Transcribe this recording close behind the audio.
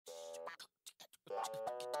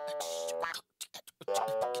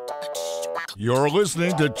You're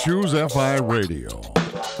listening to Choose FI Radio.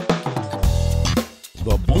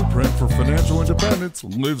 The blueprint for financial independence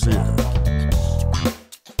lives here.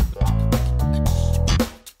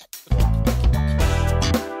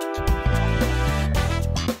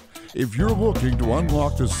 If you're looking to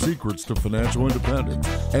unlock the secrets to financial independence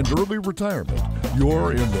and early retirement,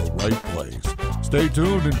 you're in the right place. Stay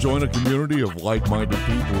tuned and join a community of like-minded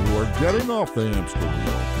people who are getting off the hamster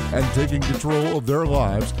wheel and taking control of their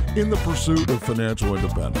lives in the pursuit of financial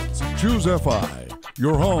independence. Choose FI,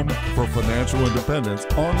 your home for financial independence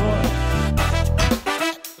online.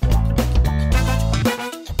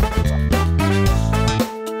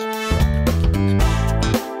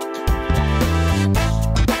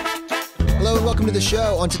 Welcome to the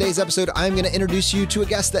show. On today's episode, I'm going to introduce you to a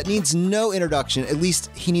guest that needs no introduction. At least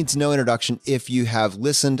he needs no introduction if you have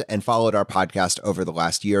listened and followed our podcast over the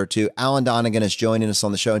last year or two. Alan Donegan is joining us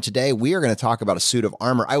on the show, and today we are going to talk about a suit of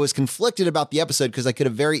armor. I was conflicted about the episode because I could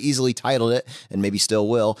have very easily titled it, and maybe still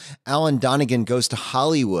will, Alan Donegan Goes to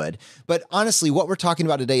Hollywood. But honestly, what we're talking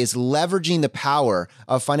about today is leveraging the power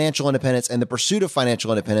of financial independence and the pursuit of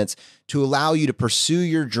financial independence to allow you to pursue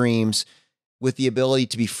your dreams with the ability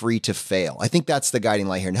to be free to fail. I think that's the guiding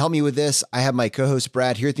light here. And help me with this, I have my co-host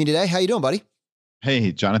Brad here with me today. How you doing, buddy?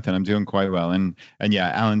 Hey, Jonathan, I'm doing quite well. And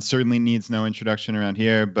yeah, Alan certainly needs no introduction around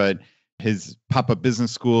here, but his pop-up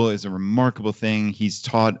business school is a remarkable thing. He's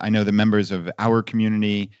taught, I know, the members of our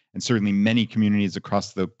community and certainly many communities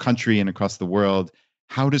across the country and across the world,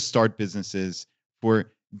 how to start businesses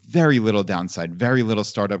for very little downside, very little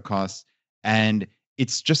startup costs. And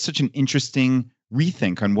it's just such an interesting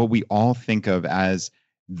rethink on what we all think of as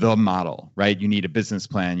the model, right? You need a business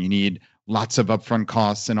plan, you need lots of upfront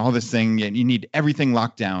costs and all this thing, and you need everything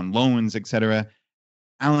locked down, loans, etc.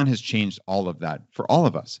 Alan has changed all of that for all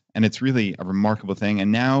of us. And it's really a remarkable thing.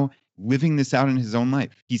 And now living this out in his own life,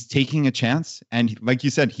 he's taking a chance. And like you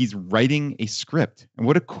said, he's writing a script. And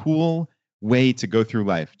what a cool way to go through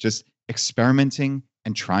life, just experimenting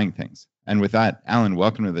and trying things. And with that, Alan,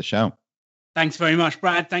 welcome to the show. Thanks very much,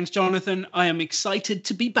 Brad. Thanks, Jonathan. I am excited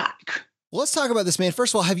to be back. Well, let's talk about this, man.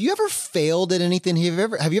 First of all, have you ever failed at anything?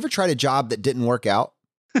 Have you ever tried a job that didn't work out?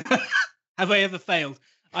 Have I ever failed?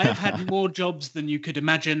 I have had more jobs than you could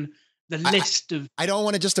imagine. I don't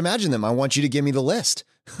want to just imagine them. I want you to give me the list.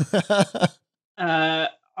 I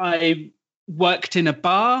worked in a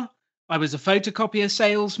bar. I was a photocopier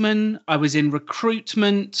salesman. I was in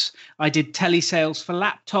recruitment. I did telesales for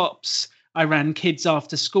laptops. I ran kids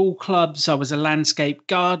after school clubs. I was a landscape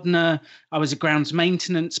gardener. I was a grounds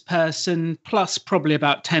maintenance person, plus probably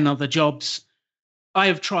about 10 other jobs. I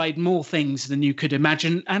have tried more things than you could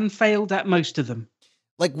imagine and failed at most of them.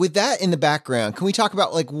 Like with that in the background, can we talk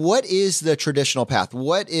about like what is the traditional path?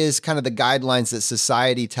 What is kind of the guidelines that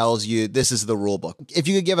society tells you this is the rule book? If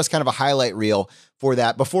you could give us kind of a highlight reel for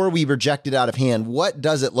that before we reject it out of hand, what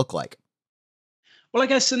does it look like? Well, I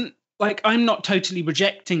guess I'm not totally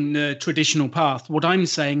rejecting the traditional path. What I'm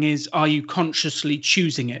saying is, are you consciously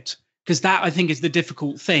choosing it? Because that, I think, is the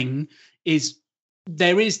difficult thing, is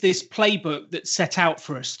there is this playbook that's set out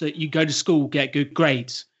for us that you go to school, get good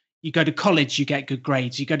grades. You go to college, you get good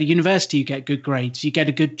grades. You go to university, you get good grades. You get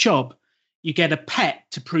a good job. You get a pet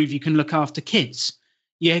to prove you can look after kids.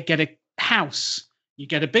 You get a house. You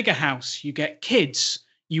get a bigger house. You get kids.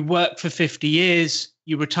 You work for 50 years.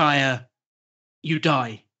 You retire. You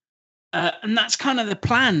die. And that's kind of the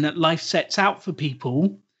plan that life sets out for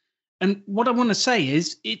people. And what I want to say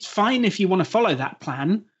is it's fine if you want to follow that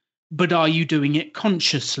plan, but are you doing it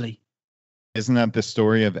consciously? Isn't that the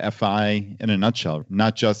story of FI in a nutshell?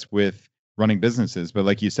 Not just with running businesses, but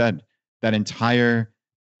like you said, that entire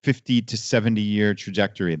 50 to 70 year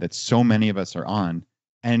trajectory that so many of us are on,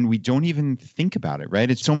 and we don't even think about it,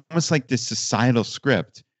 right? It's almost like this societal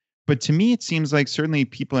script. But to me, it seems like certainly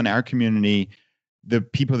people in our community, the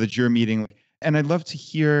people that you're meeting, and I'd love to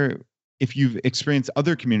hear if you've experienced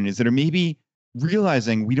other communities that are maybe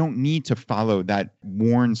realizing we don't need to follow that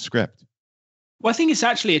worn script. Well, I think it's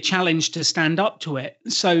actually a challenge to stand up to it.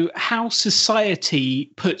 So how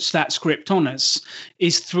society puts that script on us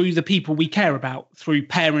is through the people we care about, through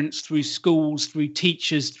parents, through schools, through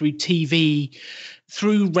teachers, through TV,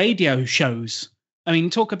 through radio shows. I mean,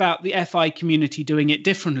 talk about the FI community doing it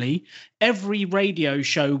differently. Every radio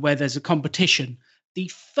show where there's a competition, the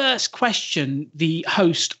first question the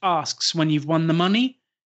host asks when you've won the money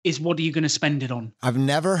is, what are you going to spend it on? I've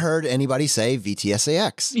never heard anybody say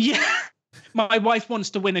VTSAX. Yeah. My wife wants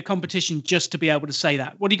to win a competition just to be able to say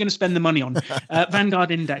that. What are you going to spend the money on?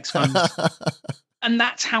 Vanguard Index Funds. And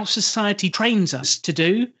that's how society trains us to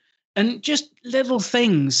do. And just little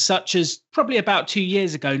things such as probably about 2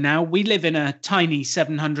 years ago now, we live in a tiny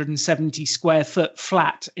 770 square foot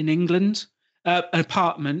flat in England,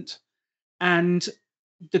 apartment. And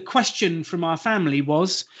the question from our family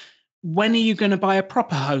was, when are you going to buy a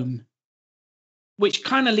proper home? Which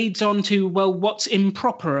kind of leads on to, well, what's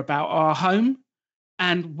improper about our home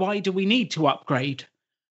and why do we need to upgrade?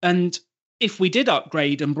 And if we did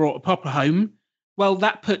upgrade and brought a proper home, well,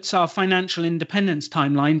 that puts our financial independence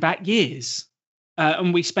timeline back years.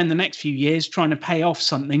 And we spend the next few years trying to pay off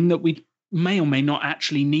something that we may or may not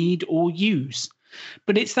actually need or use.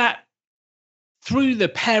 But it's that through the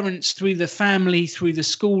parents, through the family, through the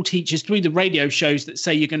school teachers, through the radio shows that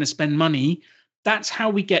say you're going to spend money, that's how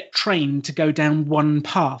we get trained to go down one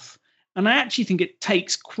path. And I actually think it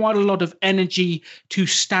takes quite a lot of energy to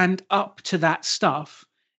stand up to that stuff,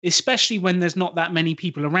 especially when there's not that many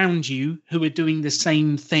people around you who are doing the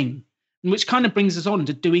same thing, which kind of brings us on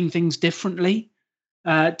to doing things differently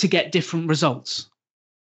to get different results.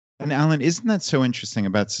 And Alan, isn't that so interesting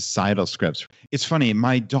about societal scripts? It's funny,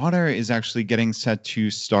 my daughter is actually getting set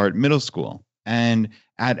to start middle school. And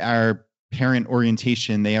at our parent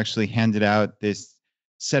orientation, they actually handed out this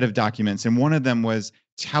set of documents. And one of them was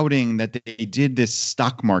touting that they did this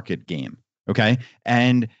stock market game. Okay.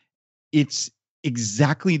 And it's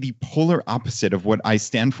exactly the polar opposite of what I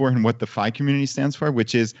stand for and what the FI community stands for,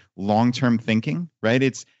 which is long-term thinking, right?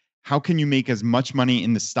 It's how can you make as much money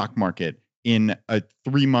in the stock market in a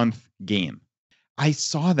 3-month game? I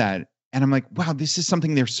saw that and I'm like, wow, this is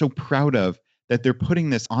something they're so proud of, that they're putting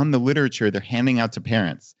this on the literature they're handing out to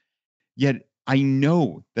parents. Yet I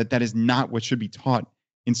know that that is not what should be taught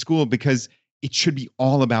in school, because it should be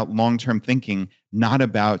all about long-term thinking, not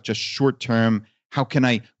about just short-term, how can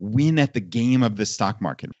I win at the game of the stock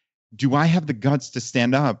market? Do I have the guts to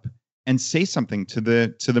stand up and say something to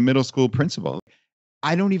the middle school principal?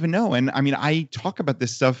 I don't even know. And I mean, I talk about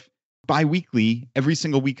this stuff bi-weekly every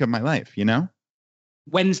single week of my life, you know?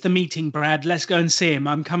 When's the meeting, Brad? Let's go and see him.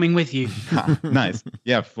 I'm coming with you. Nice.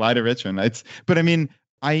 Yeah, fly to Richmond. But I mean,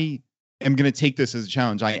 I am going to take this as a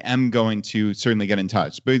challenge. I am going to certainly get in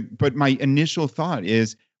touch. But my initial thought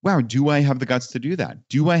is, wow, do I have the guts to do that?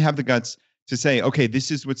 Do I have the guts to say, okay, this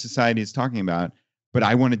is what society is talking about, but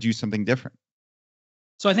I want to do something different?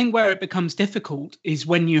 So I think where it becomes difficult is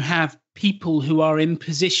when you have people who are in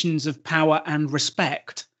positions of power and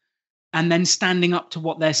respect and then standing up to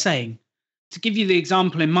what they're saying. To give you the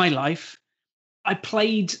example in my life, I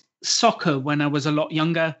played soccer when I was a lot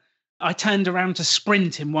younger. I turned around to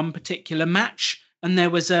sprint in one particular match and there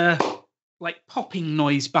was a popping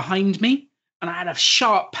noise behind me and I had a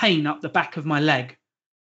sharp pain up the back of my leg.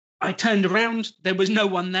 I turned around, there was no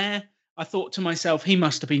one there. I thought to myself, he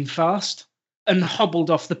must have been fast, and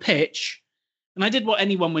hobbled off the pitch. And I did what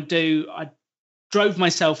anyone would do. I drove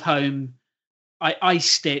myself home. I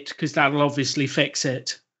iced it because that'll obviously fix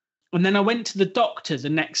it. And then I went to the doctor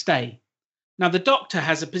the next day. Now, the doctor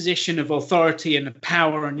has a position of authority and of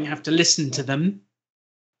power, and you have to listen to them.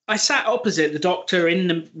 I sat opposite the doctor in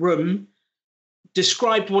the room,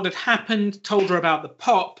 described what had happened, told her about the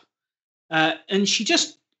pop, and she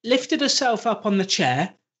just lifted herself up on the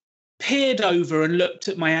chair, peered over and looked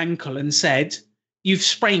at my ankle and said, "You've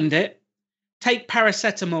sprained it. Take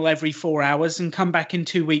paracetamol every 4 hours and come back in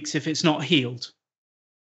 2 weeks if it's not healed."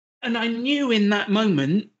 And I knew in that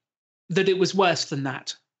moment that it was worse than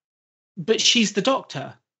that. But she's the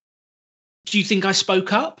doctor. Do you think I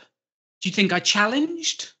spoke up? Do you think I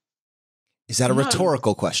challenged? Is that a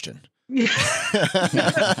rhetorical question? If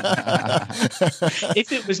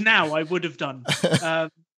it was now, I would have done.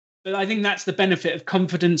 But I think that's the benefit of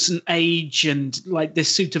confidence and age and like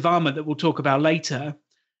this suit of armor that we'll talk about later.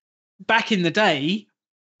 Back in the day,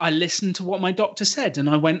 I listened to what my doctor said and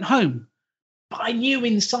I went home. But I knew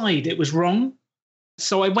inside it was wrong.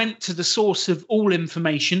 So I went to the source of all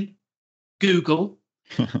information, Google.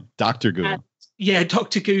 Dr. Google.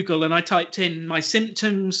 Dr. Google. And I typed in my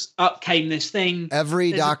symptoms, up came this thing.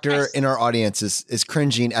 Every doctor in our audience is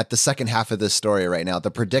cringing at the second half of this story right now. The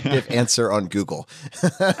predictive answer on Google.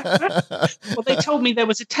 Well, they told me there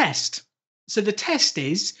was a test. So the test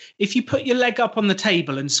is if you put your leg up on the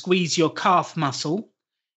table and squeeze your calf muscle,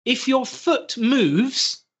 if your foot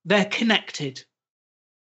moves, they're connected.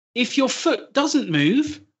 If your foot doesn't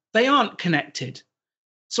move, they aren't connected.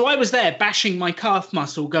 So I was there bashing my calf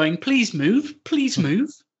muscle going, please move,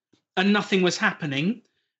 and nothing was happening.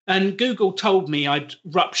 And Google told me I'd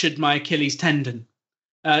ruptured my Achilles tendon.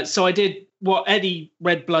 So I did what any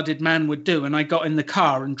red-blooded man would do, and I got in the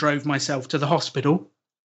car and drove myself to the hospital.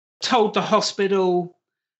 Told the hospital,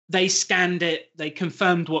 they scanned it, they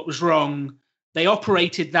confirmed what was wrong, They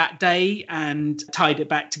operated that day and tied it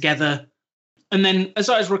back together. And then as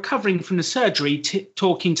I was recovering from the surgery,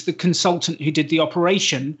 talking to the consultant who did the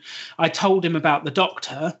operation, I told him about the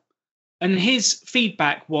doctor. And his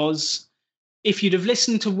feedback was, if you'd have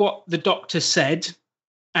listened to what the doctor said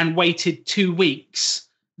and waited 2 weeks,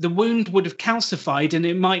 the wound would have calcified and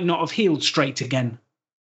it might not have healed straight again.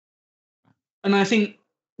 And I think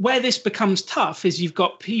where this becomes tough is you've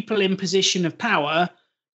got people in position of power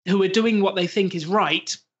who are doing what they think is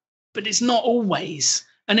right, but it's not always.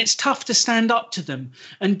 And it's tough to stand up to them.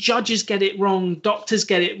 And judges get it wrong, doctors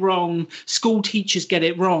get it wrong, school teachers get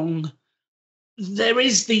it wrong. There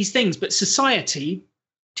is these things, but society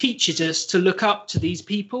teaches us to look up to these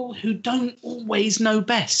people who don't always know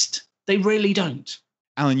best. They really don't.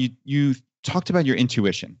 Alan, you talked about your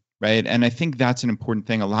intuition, right? And I think that's an important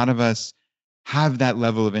thing. A lot of us have that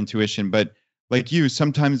level of intuition, but like you,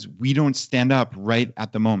 sometimes we don't stand up right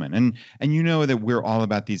at the moment. And you know that we're all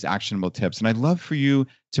about these actionable tips. And I'd love for you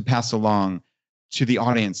to pass along to the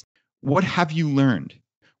audience. What have you learned?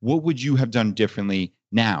 What would you have done differently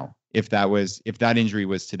now if that injury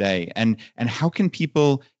was today? And how can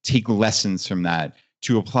people take lessons from that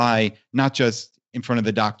to apply not just in front of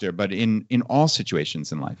the doctor, but in all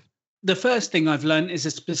situations in life? The first thing I've learned is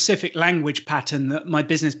a specific language pattern that my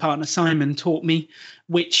business partner, Simon, taught me,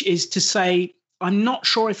 which is to say, I'm not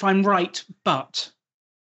sure if I'm right, but,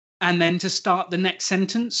 and then to start the next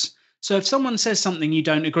sentence. So if someone says something you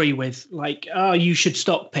don't agree with, like, oh, you should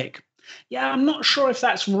stock pick. Yeah, I'm not sure if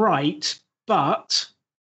that's right, but,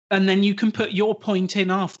 and then you can put your point in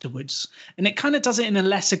afterwards. And it kind of does it in a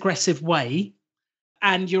less aggressive way.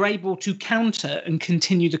 And you're able to counter and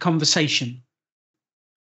continue the conversation.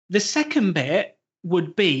 The second bit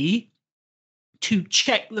would be to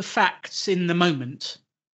check the facts in the moment.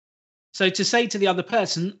 So to say to the other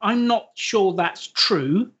person, I'm not sure that's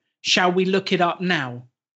true. Shall we look it up now?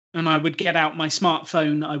 And I would get out my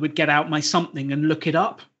smartphone. I would get out my something and look it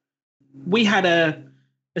up. We had a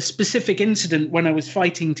specific incident when I was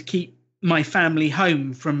fighting to keep my family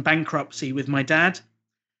home from bankruptcy with my dad.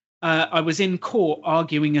 I was in court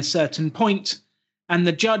arguing a certain point, and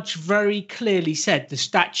the judge very clearly said the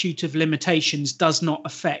statute of limitations does not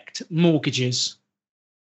affect mortgages.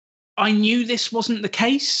 I knew this wasn't the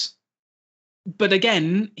case, but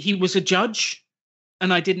again, he was a judge,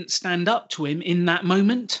 and I didn't stand up to him in that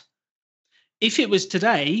moment. If it was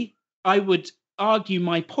today, I would argue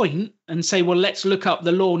my point and say, well, let's look up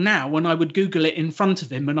the law now, and I would Google it in front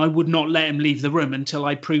of him, and I would not let him leave the room until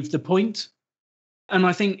I proved the point. And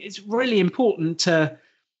I think it's really important to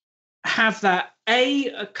have that,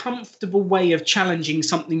 a comfortable way of challenging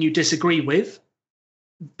something you disagree with,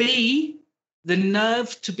 B, the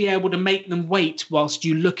nerve to be able to make them wait whilst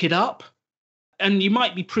you look it up. And you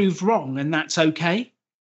might be proved wrong, and that's okay.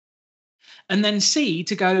 And then C,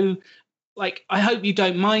 to go, like, I hope you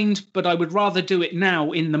don't mind, but I would rather do it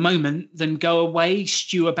now in the moment than go away,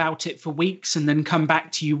 stew about it for weeks, and then come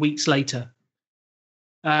back to you weeks later.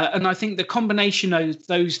 And I think the combination of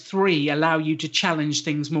those three allow you to challenge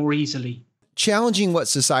things more easily. Challenging what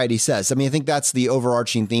society says. I mean, I think that's the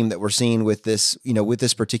overarching theme that we're seeing with this, with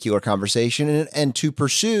this particular conversation. And to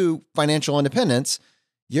pursue financial independence,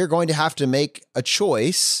 you're going to have to make a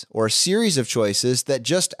choice or a series of choices that,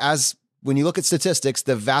 just as when you look at statistics,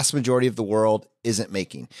 the vast majority of the world isn't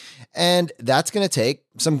making. And that's going to take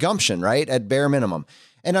some gumption, right? At bare minimum.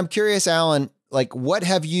 And I'm curious, Alan, like, what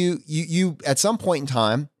have you at some point in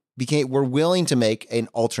time were willing to make an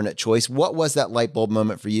alternate choice? What was that light bulb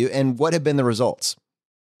moment for you, and what have been the results?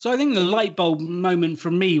 So I think the light bulb moment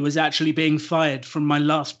for me was actually being fired from my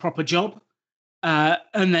last proper job.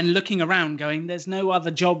 And then looking around going, there's no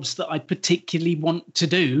other jobs that I particularly want to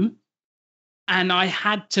do. And I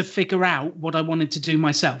had to figure out what I wanted to do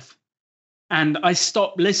myself. And I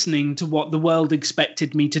stopped listening to what the world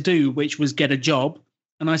expected me to do, which was get a job.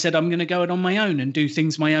 And I said, I'm going to go it on my own and do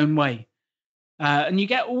things my own way. And you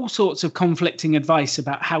get all sorts of conflicting advice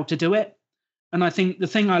about how to do it. And I think the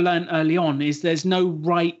thing I learned early on is there's no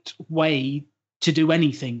right way to do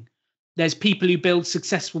anything. There's people who build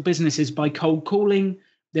successful businesses by cold calling.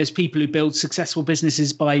 There's people who build successful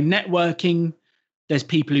businesses by networking. There's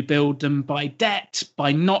people who build them by debt,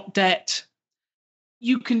 by not debt.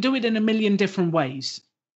 You can do it in a million different ways.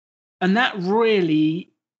 And that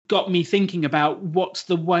really got me thinking about what's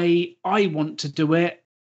the way I want to do it.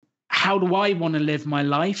 How do I want to live my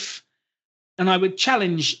life? And I would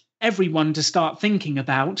challenge everyone to start thinking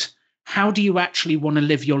about, how do you actually want to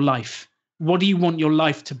live your life? What do you want your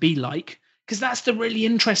life to be like? Because that's the really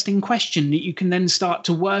interesting question that you can then start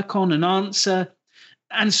to work on and answer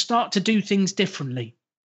and start to do things differently.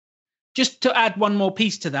 Just to add one more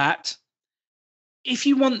piece to that, if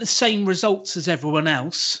you want the same results as everyone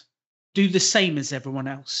else, do the same as everyone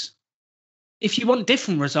else. If you want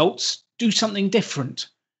different results, do something different.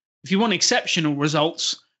 If you want exceptional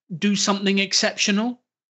results, do something exceptional.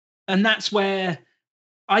 And that's where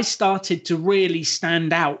I started to really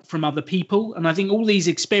stand out from other people. And I think all these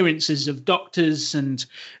experiences of doctors and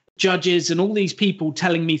judges and all these people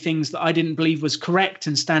telling me things that I didn't believe was correct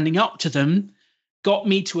and standing up to them got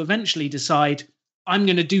me to eventually decide I'm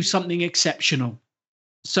going to do something exceptional.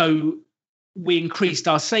 So we increased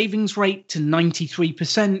our savings rate to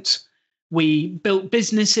 93%. We built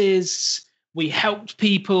businesses. We helped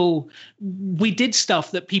people. We did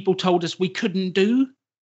stuff that people told us we couldn't do.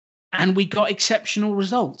 And we got exceptional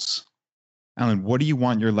results. Alan, what do you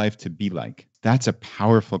want your life to be like? That's a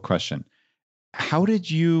powerful question. How did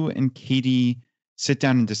you and Katie sit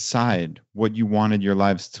down and decide what you wanted your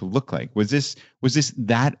lives to look like? Was this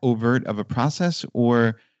that overt of a process,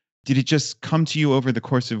 or did it just come to you over the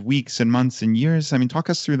course of weeks and months and years? I mean, talk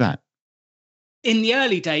us through that. In the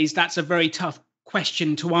early days, that's a very tough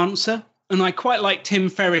question to answer. And I quite like Tim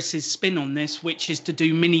Ferriss's spin on this, which is to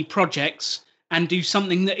do mini projects and do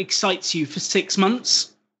something that excites you for 6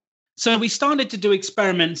 months. So we started to do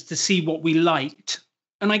experiments to see what we liked.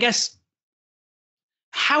 And I guess,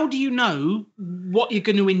 how do you know what you're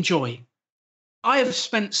going to enjoy? I have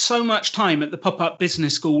spent so much time at the Pop-Up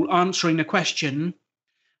Business School answering the question,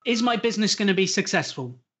 is my business going to be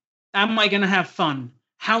successful? Am I going to have fun?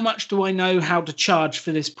 How much do I know how to charge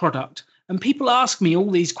for this product? And people ask me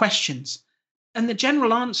all these questions. And the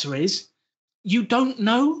general answer is, you don't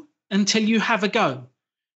know until you have a go.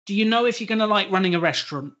 Do you know if you're going to like running a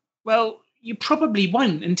restaurant? Well, you probably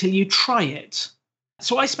won't until you try it.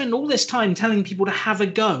 So I spend all this time telling people to have a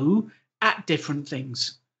go at different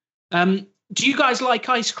things. Do you guys like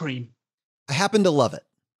ice cream? I happen to love it.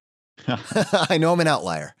 I know I'm an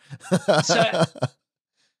outlier. So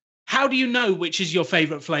how do you know which is your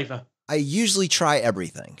favorite flavor? I usually try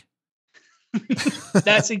everything.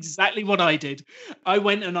 That's exactly what I did. I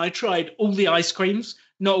went and I tried all the ice creams,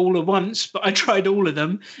 not all at once, but I tried all of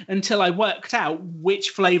them until I worked out which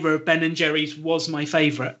flavor of Ben & Jerry's was my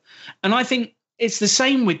favorite. And I think it's the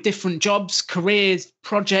same with different jobs, careers,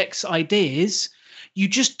 projects, ideas. You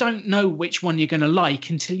just don't know which one you're going to like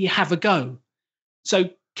until you have a go. So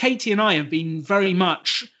Katie and I have been very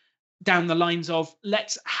much down the lines of,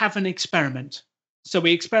 let's have an experiment. So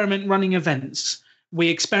we experiment running events. We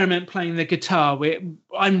experiment playing the guitar.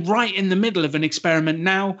 I'm right in the middle of an experiment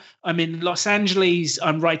now. I'm in Los Angeles.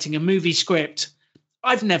 I'm writing a movie script.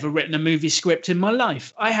 I've never written a movie script in my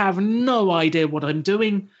life. I have no idea what I'm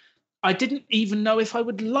doing. I didn't even know if I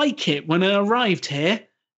would like it when I arrived here,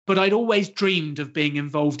 but I'd always dreamed of being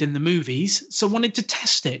involved in the movies, so wanted to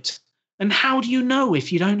test it. And how do you know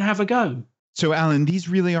if you don't have a go? So, Alan, these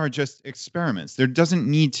really are just experiments. There doesn't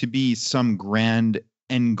need to be some grand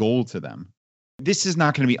end goal to them. This is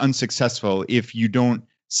not going to be unsuccessful if you don't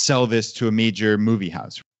sell this to a major movie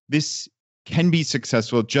house. This can be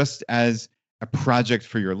successful just as a project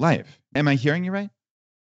for your life. Am I hearing you right?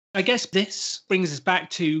 I guess this brings us back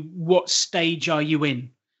to what stage are you in?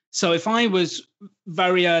 So if I was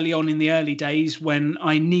very early on in the early days when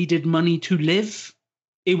I needed money to live,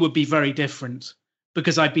 it would be very different,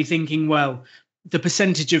 because I'd be thinking, well, the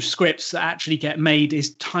percentage of scripts that actually get made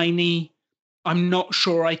is tiny. I'm not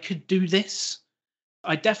sure I could do this.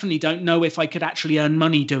 I definitely don't know if I could actually earn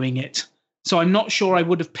money doing it. So I'm not sure I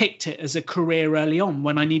would have picked it as a career early on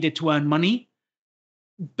when I needed to earn money.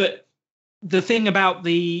 But the thing about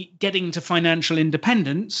the getting to financial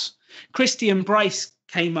independence, Christian Bryce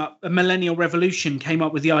came up, a millennial revolution came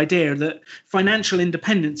up with the idea that financial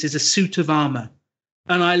independence is a suit of armor.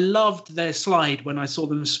 And I loved their slide when I saw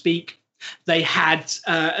them speak. They had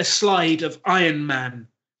a slide of Iron Man,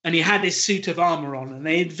 and he had his suit of armor on, and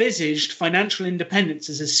they envisaged financial independence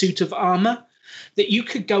as a suit of armor, that you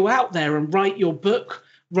could go out there and write your book,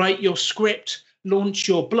 write your script, launch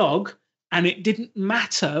your blog, and it didn't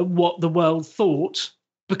matter what the world thought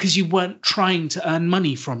because you weren't trying to earn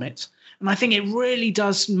money from it. And I think it really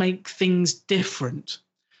does make things different.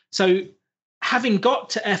 So having got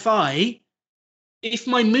to FI, if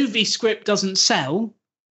my movie script doesn't sell,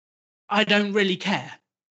 I don't really care.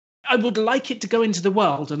 I would like it to go into the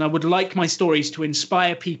world, and I would like my stories to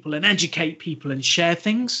inspire people and educate people and share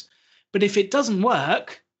things. But if it doesn't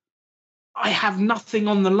work, I have nothing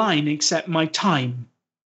on the line except my time.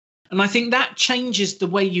 And I think that changes the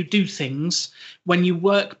way you do things when you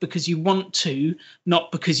work because you want to,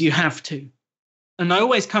 not because you have to. And I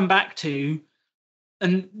always come back to,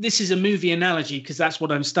 and this is a movie analogy because that's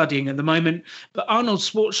what I'm studying at the moment, but Arnold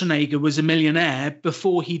Schwarzenegger was a millionaire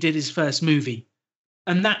before he did his first movie.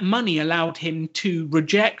 And that money allowed him to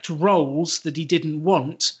reject roles that he didn't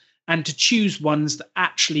want and to choose ones that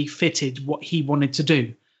actually fitted what he wanted to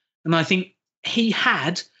do. And I think he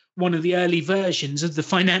had one of the early versions of the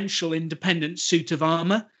financial independence suit of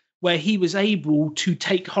armor, where he was able to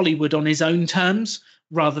take Hollywood on his own terms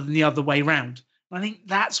rather than the other way around. I think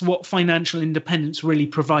that's what financial independence really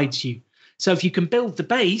provides you. So if you can build the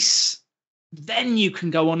base, then you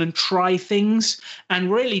can go on and try things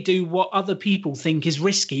and really do what other people think is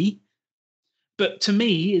risky, but to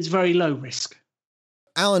me is very low risk.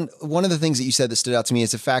 Alan, one of the things that you said that stood out to me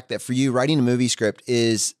is the fact that for you, writing a movie script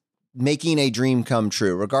is making a dream come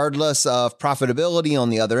true, regardless of profitability on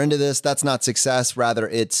the other end of this. That's not success. Rather,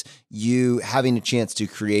 it's you having a chance to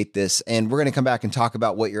create this. And we're going to come back and talk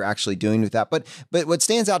about what you're actually doing with that. But what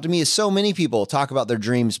stands out to me is so many people talk about their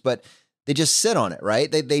dreams, but they just sit on it, right?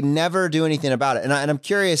 They never do anything about it. And I'm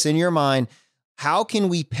curious, in your mind, how can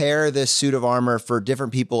we pair this suit of armor for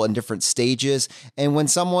different people in different stages? And when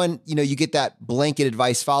someone, you get that blanket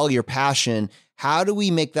advice, follow your passion, how do we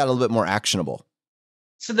make that a little bit more actionable?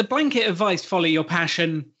 So the blanket advice, follow your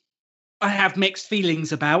passion, I have mixed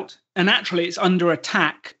feelings about. And actually, it's under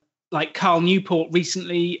attack. Like Carl Newport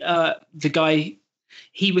recently, the guy,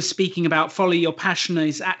 he was speaking about follow your passion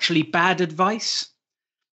is actually bad advice.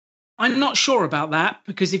 I'm not sure about that,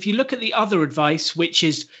 because if you look at the other advice, which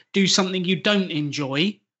is do something you don't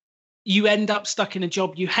enjoy, you end up stuck in a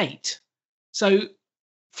job you hate. So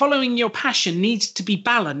following your passion needs to be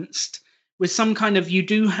balanced with some kind of, you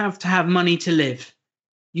do have to have money to live.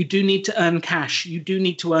 You do need to earn cash. You do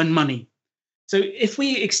need to earn money. So if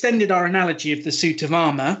we extended our analogy of the suit of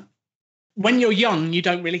armor, when you're young, you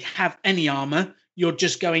don't really have any armor. You're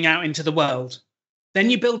just going out into the world. Then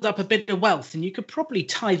you build up a bit of wealth, and you could probably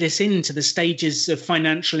tie this into the stages of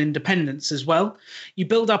financial independence as well. You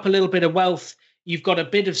build up a little bit of wealth. You've got a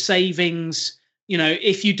bit of savings.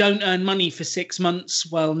 If you don't earn money for 6 months,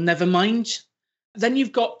 well, never mind. Then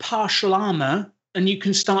you've got partial armor, and you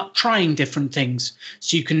can start trying different things.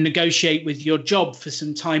 So you can negotiate with your job for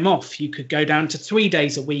some time off. You could go down to 3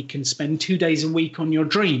 days a week and spend 2 days a week on your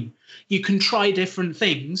dream. You can try different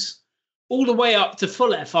things. All the way up to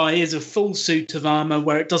full FI is a full suit of armor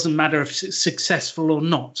where it doesn't matter if it's successful or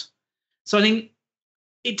not. So I think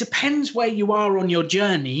it depends where you are on your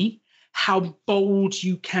journey, how bold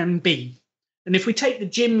you can be. And if we take the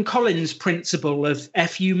Jim Collins principle of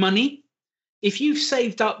FU money, if you've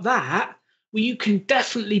saved up that, well, you can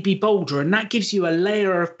definitely be bolder. And that gives you a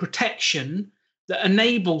layer of protection that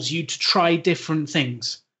enables you to try different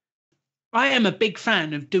things. I am a big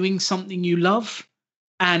fan of doing something you love.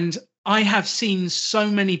 And I have seen so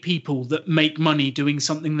many people that make money doing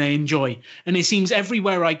something they enjoy. And it seems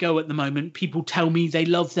everywhere I go at the moment, people tell me they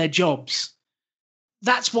love their jobs.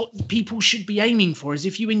 That's what people should be aiming for, is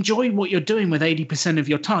if you enjoy what you're doing with 80% of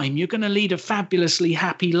your time, you're going to lead a fabulously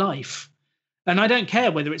happy life. And I don't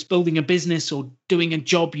care whether it's building a business or doing a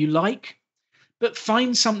job you like, but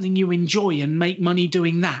find something you enjoy and make money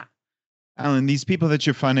doing that. Alan, these people that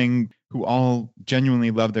you're funding who all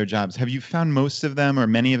genuinely love their jobs, have you found most of them or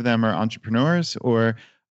many of them are entrepreneurs, or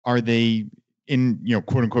are they in,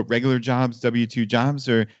 quote unquote, regular jobs, W-2 jobs?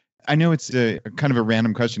 Or I know it's a kind of a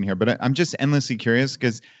random question here, but I'm just endlessly curious,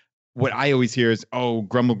 because what I always hear is, oh,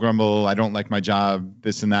 grumble, grumble, I don't like my job,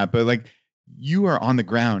 this and that. But like, you are on the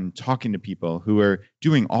ground talking to people who are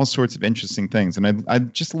doing all sorts of interesting things. And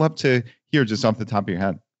I'd just love to hear just off the top of your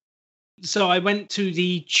head. So I went to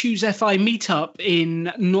the Choose FI meetup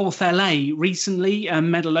in North LA recently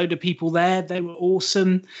and met a load of people there. They were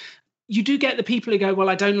awesome. You do get the people who go,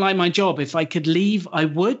 well, I don't like my job. If I could leave, I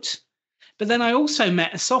would. But then I also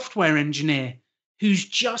met a software engineer who's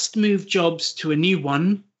just moved jobs to a new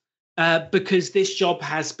one because this job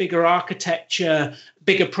has bigger architecture,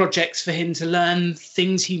 bigger projects for him to learn,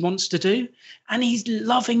 things he wants to do. And he's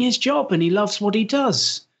loving his job and he loves what he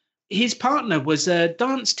does. His partner was a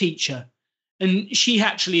dance teacher, and she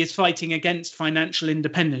actually is fighting against financial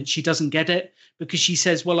independence. She doesn't get it because she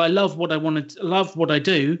says, well, I love what I want to love what I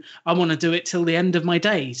do. I want to do it till the end of my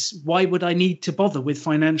days. Why would I need to bother with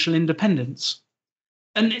financial independence?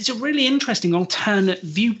 And it's a really interesting alternate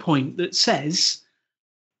viewpoint that says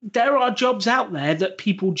there are jobs out there that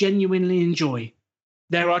people genuinely enjoy.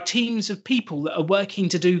 There are teams of people that are working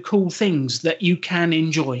to do cool things that you can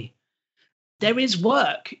enjoy. There is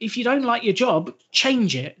work. If you don't like your job,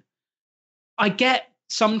 change it. I get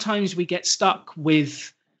sometimes we get stuck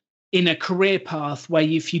in a career path where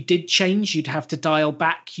if you did change, you'd have to dial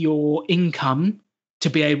back your income to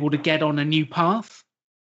be able to get on a new path.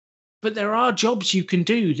 But there are jobs you can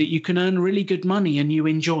do that you can earn really good money and you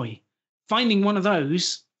enjoy. Finding one of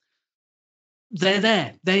those, they're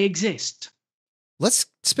there. They exist. Let's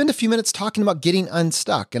spend a few minutes talking about getting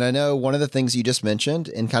unstuck. And I know one of the things you just mentioned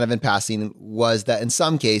and kind of in passing was that in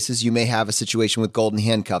some cases you may have a situation with golden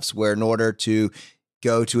handcuffs where in order to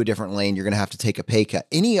go to a different lane, you're going to have to take a pay cut.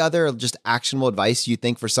 Any other just actionable advice you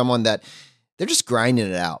think for someone that they're just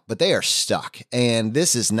grinding it out, but they are stuck and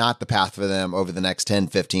this is not the path for them over the next 10,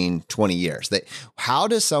 15, 20 years? How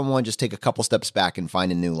does someone just take a couple steps back and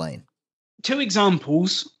find a new lane? Two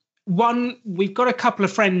examples. One, we've got a couple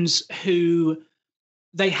of friends who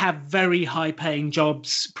they have very high paying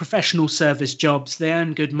jobs, professional service jobs. They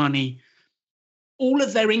earn good money. All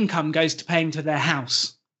of their income goes to paying to their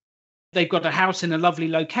house. They've got a house in a lovely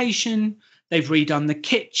location. They've redone the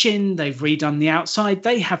kitchen. They've redone the outside.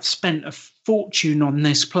 They have spent a fortune on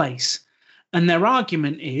this place. And their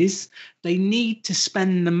argument is they need to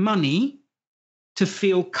spend the money to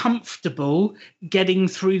feel comfortable getting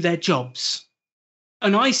through their jobs.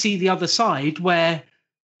 And I see the other side where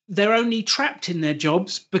they're only trapped in their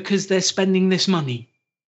jobs because they're spending this money.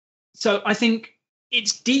 So I think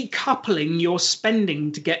it's decoupling your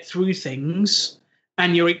spending to get through things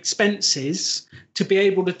and your expenses to be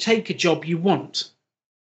able to take a job you want.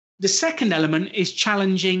 The second element is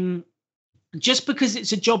challenging. Just because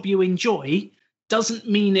it's a job you enjoy doesn't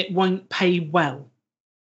mean it won't pay well.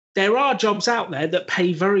 There are jobs out there that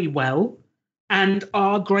pay very well and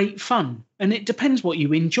are great fun, and it depends what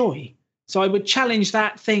you enjoy. So I would challenge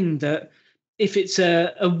that thing that if it's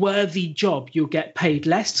a worthy job, you'll get paid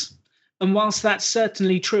less. And whilst that's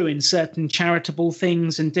certainly true in certain charitable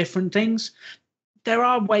things and different things, there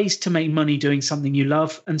are ways to make money doing something you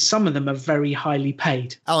love, and some of them are very highly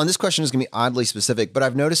paid. Alan, this question is going to be oddly specific, but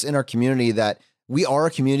I've noticed in our community that we are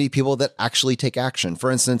a community of people that actually take action. For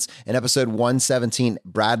instance, in episode 117,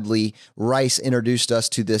 Bradley Rice introduced us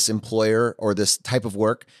to this employer or this type of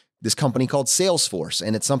work, this company called Salesforce,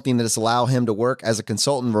 and it's something that has allowed him to work as a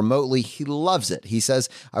consultant remotely. He loves it. He says,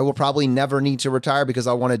 I will probably never need to retire because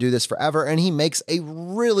I want to do this forever, and he makes a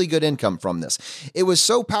really good income from this. It was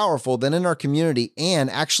so powerful that in our community, Anne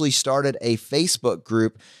actually started a Facebook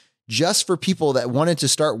group just for people that wanted to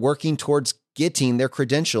start working towards getting their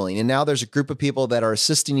credentialing. And now there's a group of people that are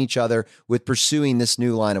assisting each other with pursuing this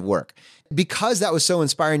new line of work. Because that was so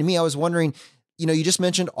inspiring to me, I was wondering, you just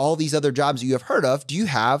mentioned all these other jobs you have heard of. Do you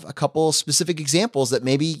have a couple specific examples that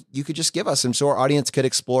maybe you could just give us and so our audience could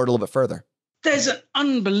explore it a little bit further? There's an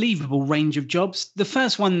unbelievable range of jobs. The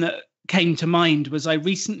first one that came to mind was I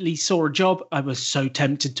recently saw a job. I was so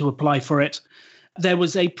tempted to apply for it. There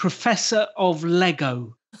was a professor of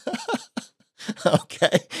Lego.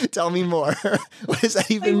 Okay, tell me more. What does that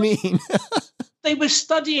even mean? They were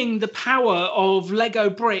studying the power of Lego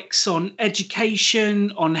bricks on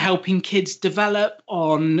education, on helping kids develop,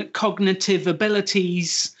 on cognitive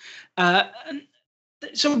abilities.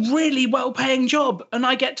 It's a really well-paying job, and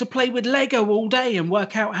I get to play with Lego all day and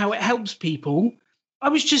work out how it helps people. I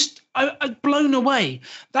was blown away.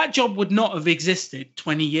 That job would not have existed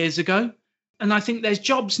 20 years ago. And I think there's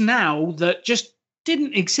jobs now that just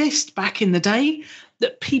didn't exist back in the day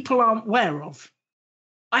that people aren't aware of.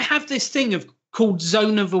 I have this thing called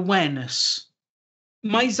zone of awareness.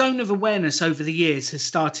 My zone of awareness over the years has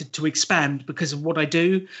started to expand because of what I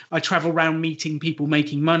do. I travel around meeting people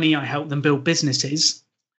making money. I help them build businesses.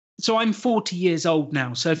 So I'm 40 years old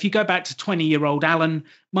now. So if you go back to 20-year-old Alan,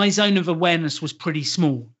 my zone of awareness was pretty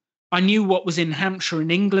small. I knew what was in Hampshire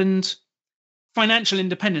in England. Financial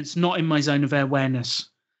independence, not in my zone of awareness.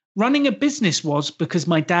 Running a business was because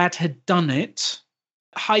my dad had done it.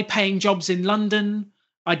 High-paying jobs in London.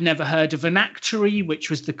 I'd never heard of an actuary, which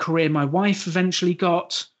was the career my wife eventually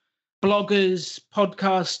got. Bloggers,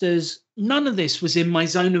 podcasters, none of this was in my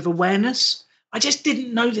zone of awareness. I just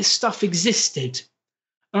didn't know this stuff existed.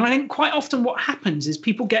 And I think quite often what happens is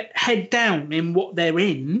people get head down in what they're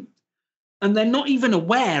in, and they're not even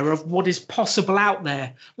aware of what is possible out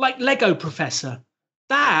there. Like Lego Professor.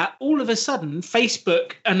 That, all of a sudden,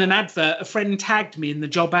 Facebook and an advert, a friend tagged me in the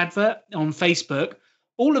job advert on Facebook.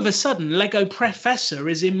 All of a sudden, Lego Professor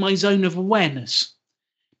is in my zone of awareness.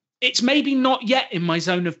 It's maybe not yet in my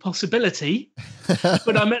zone of possibility,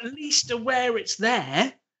 but I'm at least aware it's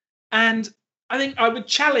there. And I think I would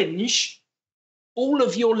challenge all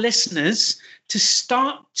of your listeners to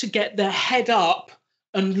start to get their head up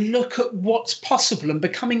and look at what's possible and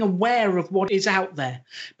becoming aware of what is out there.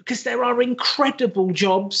 Because there are incredible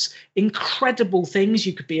jobs, incredible things.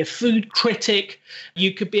 You could be a food critic.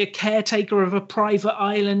 You could be a caretaker of a private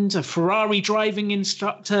island, a Ferrari driving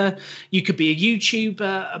instructor. You could be a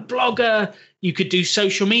YouTuber, a blogger. You could do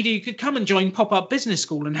social media. You could come and join Pop-Up Business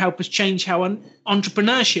School and help us change how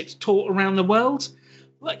entrepreneurship's taught around the world.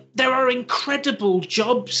 Like, there are incredible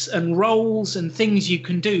jobs and roles and things you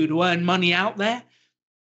can do to earn money out there.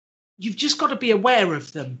 you've just got to be aware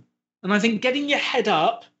of them. And I think getting your head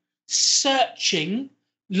up, searching,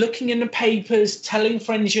 looking in the papers, telling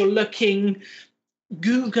friends you're looking,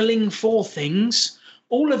 Googling for things,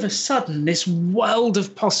 all of a sudden this world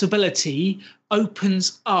of possibility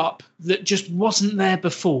opens up that just wasn't there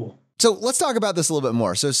before. So let's talk about this a little bit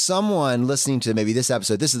more. So someone listening to maybe this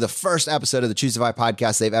episode, this is the first episode of the Choosify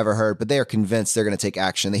podcast they've ever heard, but they are convinced they're going to take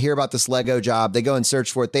action. They hear about this Lego job, they go and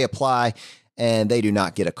search for it, they apply, and they do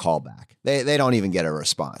not get a call back. They don't even get a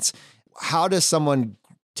response. How does someone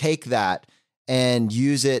take that and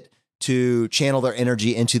use it to channel their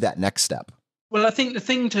energy into that next step? Well, I think the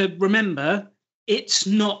thing to remember, it's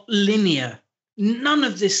not linear. None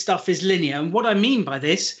of this stuff is linear. And what I mean by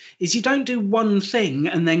this is you don't do one thing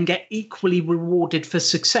and then get equally rewarded for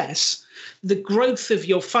success. The growth of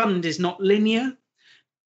your fund is not linear.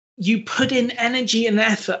 You put in energy and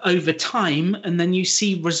effort over time, and then you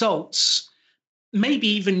see results, maybe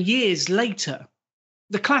even years later.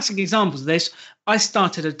 The classic examples of this, I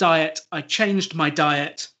started a diet, I changed my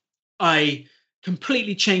diet, I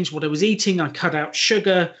completely changed what I was eating, I cut out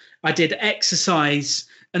sugar, I did exercise,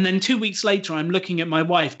 and then 2 weeks later, I'm looking at my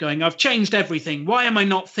wife going, I've changed everything. Why am I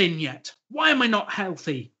not thin yet? Why am I not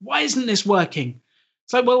healthy? Why isn't this working?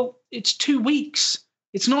 It's like, well, it's 2 weeks.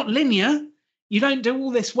 It's not linear. You don't do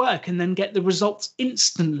all this work and then get the results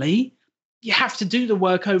instantly. You have to do the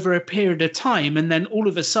work over a period of time. And then all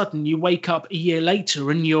of a sudden you wake up a year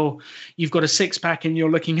later and you've got a six-pack and you're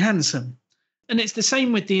looking handsome. And it's the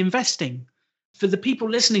same with the investing. For the people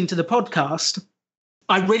listening to the podcast,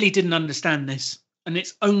 I really didn't understand this. And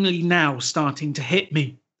it's only now starting to hit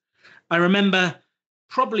me. I remember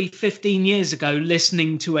probably 15 years ago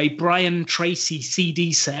listening to a Brian Tracy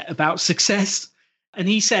CD set about success. And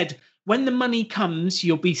he said, when the money comes,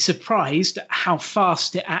 you'll be surprised at how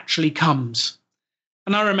fast it actually comes.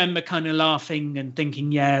 And I remember kind of laughing and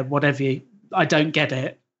thinking, yeah, whatever, I don't get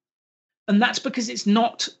it. And that's because it's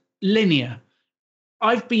not linear.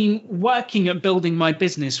 I've been working at building my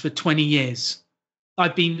business for 20 years.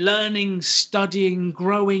 I've been learning, studying,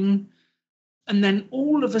 growing, and then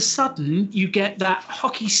all of a sudden you get that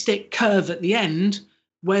hockey stick curve at the end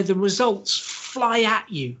where the results fly at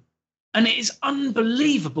you. And it is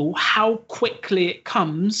unbelievable how quickly it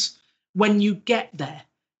comes when you get there.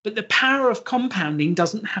 But the power of compounding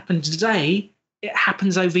doesn't happen today, it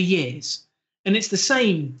happens over years. And it's the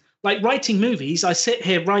same, like writing movies, I sit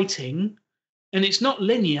here writing, and it's not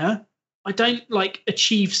linear. I don't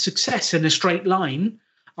achieve success in a straight line.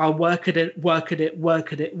 I'll work at it,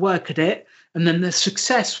 and then the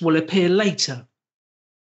success will appear later.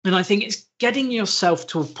 And I think it's getting yourself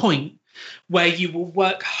to a point where you will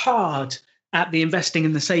work hard at the investing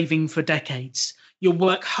and the saving for decades. You'll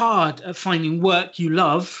work hard at finding work you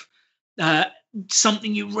love,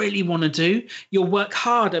 something you really want to do. You'll work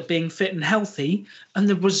hard at being fit and healthy, and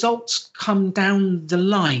the results come down the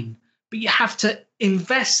line. But you have to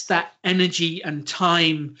invest that energy and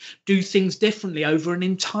time, do things differently over an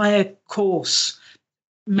entire course.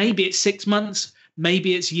 Maybe it's 6 months,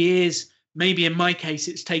 maybe it's years, maybe in my case,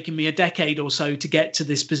 it's taken me a decade or so to get to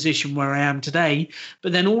this position where I am today.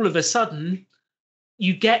 But then all of a sudden,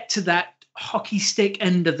 you get to that hockey stick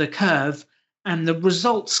end of the curve and the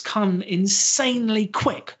results come insanely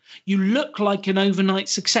quick. You look like an overnight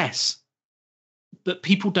success, but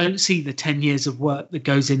people don't see the 10 years of work that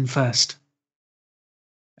goes in first.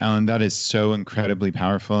 Alan, that is so incredibly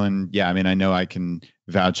powerful. And yeah, I mean, I know I can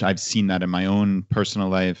vouch. I've seen that in my own personal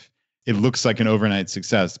life. It looks like an overnight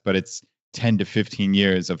success, but it's 10 to 15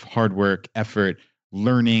 years of hard work, effort,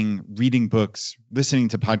 learning, reading books, listening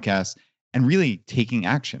to podcasts, and really taking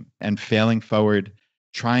action and failing forward,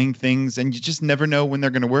 trying things. And you just never know when they're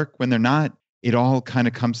going to work, when they're not. It all kind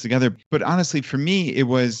of comes together. But honestly, for me, it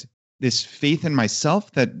was this faith in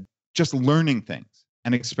myself that just learning things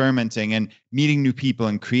and experimenting and meeting new people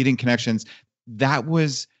and creating connections, that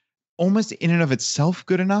was almost in and of itself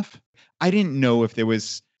good enough. I didn't know if there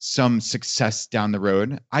was some success down the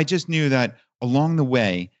road. I just knew that along the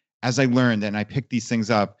way, as I learned and I picked these things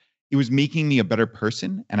up, it was making me a better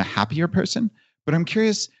person and a happier person. But I'm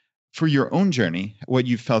curious for your own journey, what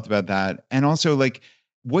you felt about that. And also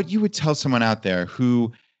what you would tell someone out there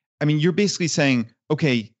who, I mean, you're basically saying,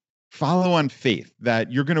 okay, follow on faith that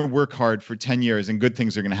you're going to work hard for 10 years and good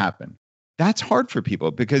things are going to happen. That's hard for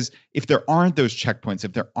people because if there aren't those checkpoints,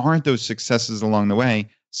 if there aren't those successes along the way,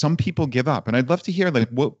 some people give up. And I'd love to hear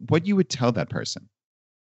what you would tell that person.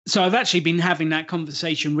 So I've actually been having that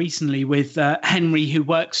conversation recently with Henry, who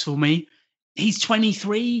works for me. He's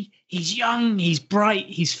 23, he's young, he's bright,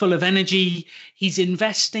 he's full of energy, he's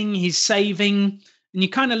investing, he's saving. And you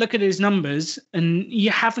kind of look at his numbers and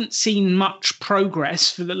you haven't seen much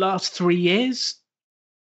progress for the last 3 years,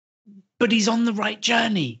 but he's on the right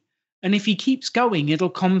journey. And if he keeps going, it'll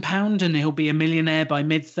compound and he'll be a millionaire by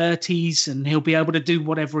mid-30s and he'll be able to do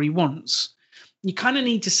whatever he wants. You kind of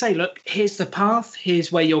need to say, look, here's the path,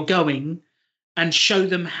 here's where you're going, and show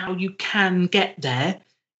them how you can get there.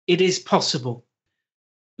 It is possible.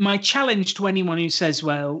 My challenge to anyone who says,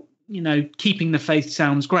 well, keeping the faith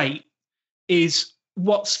sounds great, is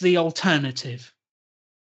what's the alternative?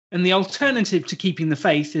 And the alternative to keeping the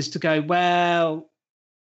faith is to go, well,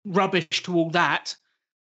 rubbish to all that.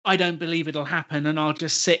 I don't believe it'll happen and I'll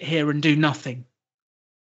just sit here and do nothing.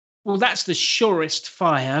 Well, that's the surest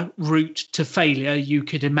fire route to failure you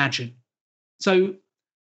could imagine. So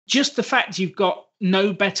just the fact you've got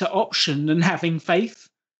no better option than having faith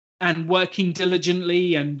and working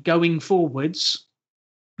diligently and going forwards.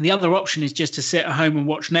 The other option is just to sit at home and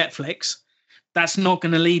watch Netflix. That's not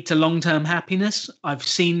going to lead to long-term happiness. I've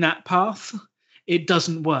seen that path. It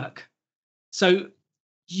doesn't work. So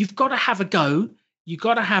you've got to have a go. You've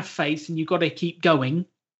got to have faith and you've got to keep going.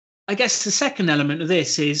 I guess the second element of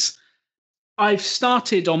this is I've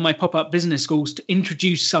started on my pop-up business schools to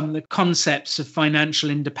introduce some of the concepts of financial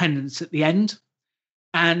independence at the end.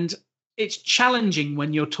 And it's challenging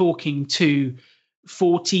when you're talking to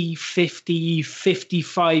 40, 50,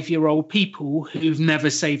 55-year-old people who've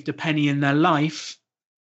never saved a penny in their life.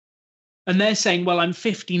 And they're saying, well, I'm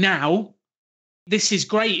 50 now. This is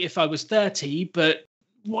great if I was 30, but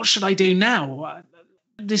what should I do now?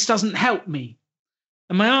 This doesn't help me.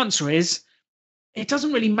 And my answer is, it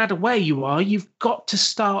doesn't really matter where you are. You've got to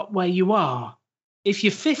start where you are. If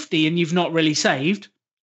you're 50 and you've not really saved,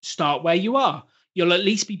 start where you are. You'll at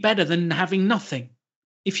least be better than having nothing.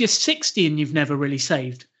 If you're 60 and you've never really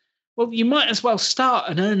saved, well, you might as well start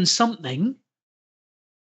and earn something.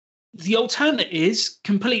 The alternative is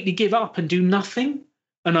completely give up and do nothing.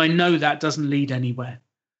 And I know that doesn't lead anywhere.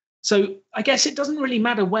 So I guess it doesn't really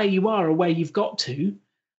matter where you are or where you've got to.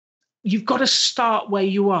 You've got to start where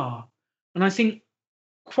you are. And I think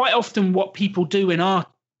quite often what people do in our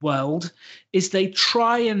world is they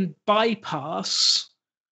try and bypass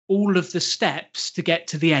all of the steps to get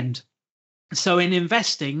to the end. So in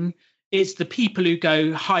investing, it's the people who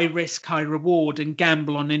go high risk, high reward and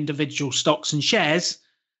gamble on individual stocks and shares,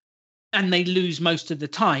 and they lose most of the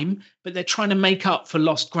time, but they're trying to make up for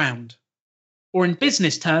lost ground. Or in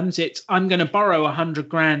business terms, it's I'm going to borrow 100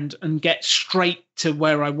 grand and get straight to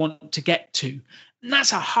where I want to get to. And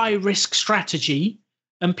that's a high risk strategy.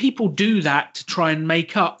 And people do that to try and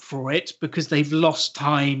make up for it because they've lost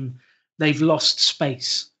time, they've lost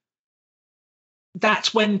space.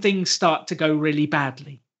 That's when things start to go really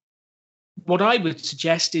badly. What I would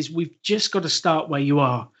suggest is we've just got to start where you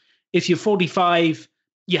are. If you're 45,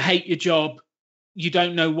 you hate your job, you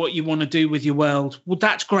don't know what you want to do with your world, well,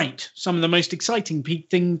 that's great. Some of the most exciting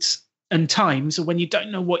things and times are when you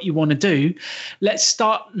don't know what you want to do. Let's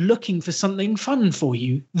start looking for something fun for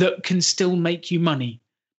you that can still make you money.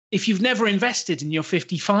 If you've never invested and you're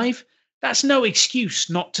 55, that's no excuse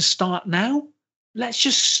not to start now. Let's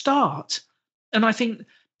just start. And I think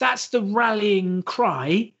that's the rallying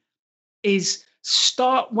cry, is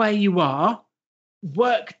start where you are,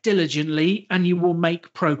 work diligently, and you will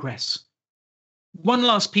make progress. One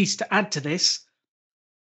last piece to add to this.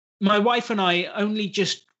 My wife and I only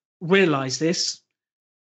just realized this.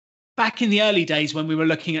 Back in the early days when we were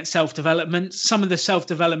looking at self-development, some of the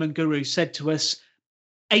self-development gurus said to us,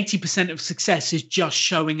 80% of success is just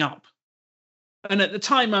showing up. And at the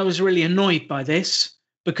time, I was really annoyed by this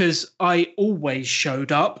because I always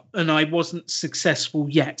showed up and I wasn't successful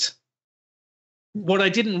yet. What I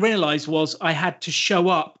didn't realize was I had to show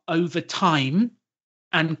up over time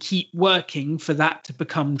and keep working for that to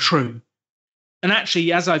become true. And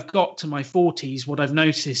actually, as I've got to my 40s, what I've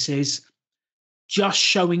noticed is just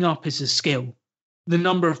showing up is a skill. The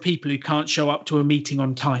number of people who can't show up to a meeting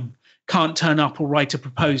on time, can't turn up or write a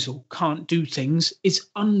proposal, can't do things is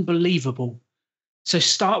unbelievable. So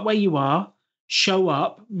start where you are, show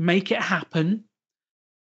up, make it happen,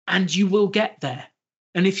 and you will get there.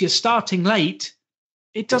 And if you're starting late,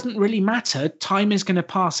 it doesn't really matter. Time is going to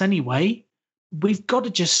pass anyway. We've got to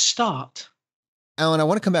just start. Alan, I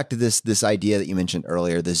want to come back to this idea that you mentioned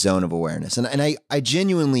earlier, the zone of awareness. And I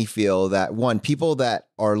genuinely feel that, one, people that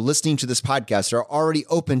are listening to this podcast are already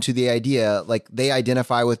open to the idea, like they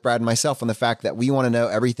identify with Brad and myself on the fact that we want to know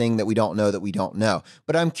everything that we don't know.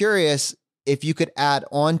 But I'm curious if you could add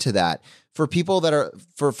on to that for people that are,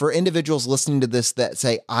 for individuals listening to this that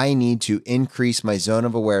say, I need to increase my zone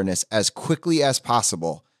of awareness as quickly as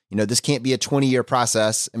possible. this can't be a 20-year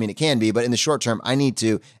process. I mean, it can be, but in the short term, I need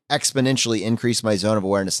to exponentially increase my zone of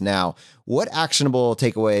awareness now. What actionable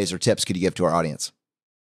takeaways or tips could you give to our audience?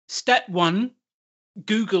 Step one,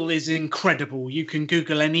 Google is incredible. You can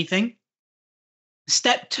Google anything.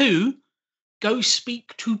 Step two, go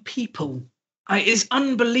speak to people. It's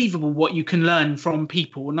unbelievable what you can learn from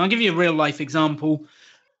people. And I'll give you a real life example.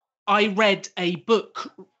 I read a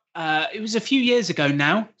book, it was a few years ago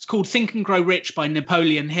now. It's called Think and Grow Rich by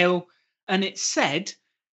Napoleon Hill. And it said,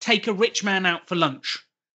 take a rich man out for lunch.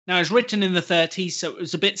 Now, it was written in the 30s, so it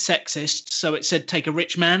was a bit sexist. So it said, take a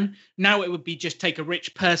rich man. Now it would be just take a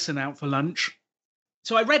rich person out for lunch.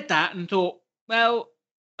 So I read that and thought, well,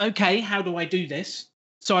 okay, how do I do this?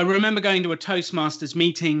 So I remember going to a Toastmasters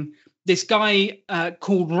meeting. This guy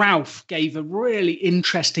called Ralph gave a really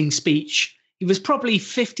interesting speech. He was probably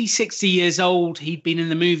 50, 60 years old. He'd been in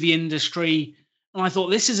the movie industry. And I thought,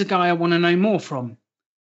 this is a guy I want to know more from.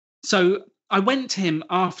 So I went to him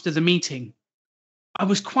after the meeting. I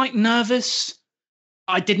was quite nervous.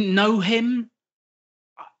 I didn't know him.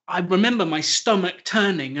 I remember my stomach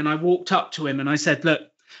turning, and I walked up to him and I said, look,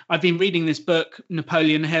 I've been reading this book,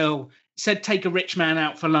 Napoleon Hill. It said, take a rich man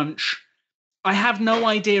out for lunch. I have no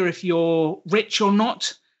idea if you're rich or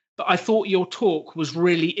not, but I thought your talk was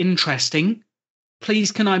really interesting.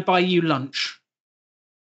 Please, can I buy you lunch?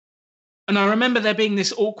 And I remember there being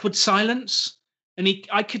this awkward silence. And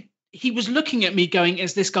he was looking at me going,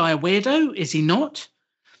 is this guy a weirdo? Is he not?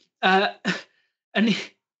 And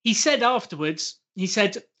he said afterwards, he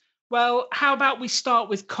said, well, how about we start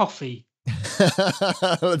with coffee?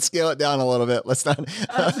 Let's scale it down a little bit. Let's not.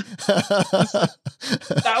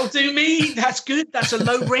 That'll do me. That's good. That's a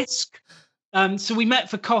low risk. So we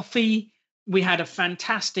met for coffee. We had a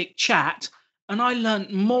fantastic chat. And I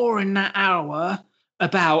learned more in that hour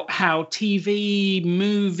about how TV,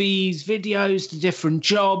 movies, videos, the different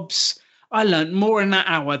jobs. I learned more in that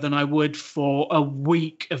hour than I would for a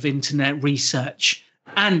week of internet research,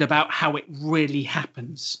 and about how it really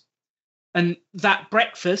happens. And that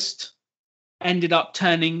coffee ended up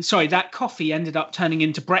turning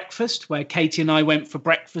into breakfast, where Katie and I went for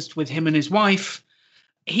breakfast with him and his wife.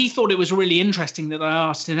 He thought it was really interesting that I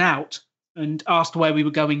asked him out and asked where we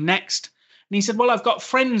were going next. And he said, well, I've got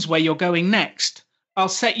friends where you're going next. I'll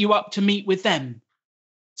set you up to meet with them.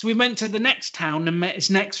 So we went to the next town and met his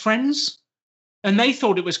next friends. And they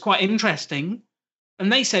thought it was quite interesting.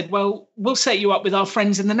 And they said, well, we'll set you up with our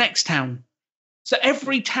friends in the next town. So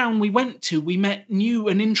every town we went to, we met new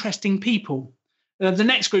and interesting people. The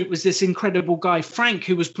next group was this incredible guy, Frank,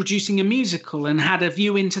 who was producing a musical and had a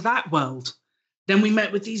view into that world. Then we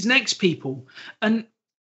met with these next people. And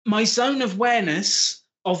my zone of awareness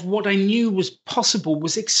of what I knew was possible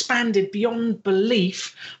was expanded beyond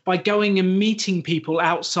belief by going and meeting people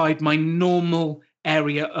outside my normal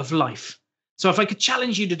area of life. So if I could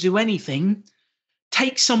challenge you to do anything,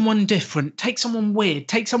 take someone different, take someone weird,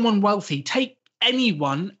 take someone wealthy, take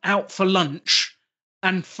anyone out for lunch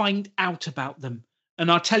and find out about them.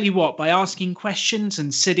 And I'll tell you what, by asking questions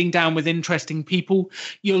and sitting down with interesting people,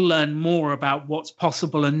 you'll learn more about what's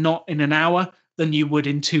possible and not in an hour than you would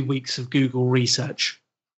in 2 weeks of Google research.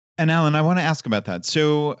 And Alan, I want to ask about that.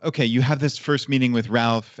 So, okay, you have this first meeting with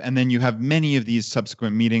Ralph, and then you have many of these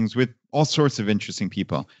subsequent meetings with all sorts of interesting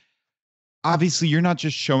people. Obviously, you're not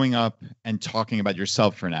just showing up and talking about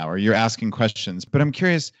yourself for an hour. You're asking questions. But I'm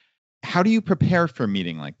curious, how do you prepare for a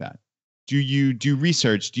meeting like that? Do you do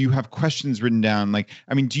research? Do you have questions written down?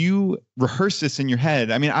 Do you rehearse this in your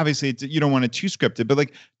head? I mean, obviously, you don't want it too scripted,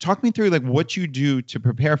 but talk me through what you do to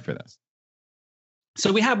prepare for this.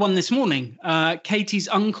 So we had one this morning. Katie's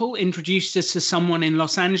uncle introduced us to someone in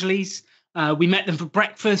Los Angeles. We met them for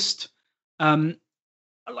breakfast. I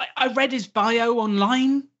read his bio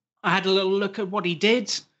online. I had a little look at what he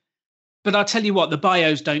did. But I'll tell you what, the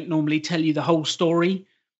bios don't normally tell you the whole story.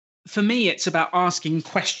 For me, it's about asking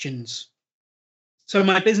questions. So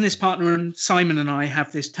my business partner and Simon and I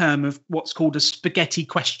have this term of what's called a spaghetti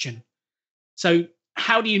question. So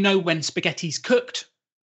how do you know when spaghetti's cooked?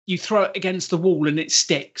 You throw it against the wall and it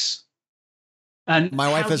sticks. And my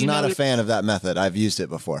wife is not a fan of that method. I've used it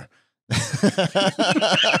before.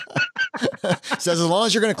 Says as long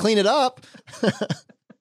as you're going to clean it up.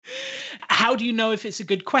 How do you know if it's a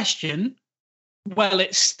good question? Well,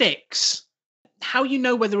 it sticks. How you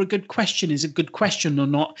know whether a good question is a good question or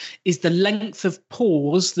not is the length of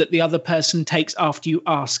pause that the other person takes after you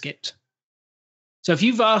ask it. So if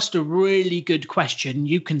you've asked a really good question,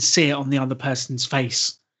 you can see it on the other person's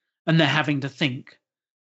face and they're having to think.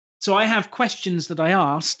 So I have questions that I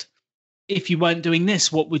asked. If you weren't doing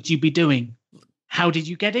this, what would you be doing? How did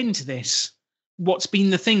you get into this? what's been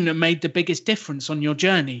the thing that made the biggest difference on your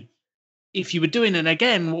journey? If you were doing it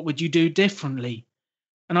again, what would you do differently?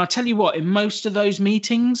 And I'll tell you what, in most of those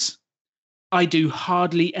meetings, I do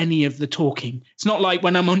hardly any of the talking. It's not like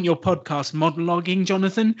when I'm on your podcast monologuing,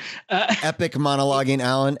 Jonathan. Epic monologuing,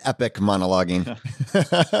 Alan. Epic monologuing.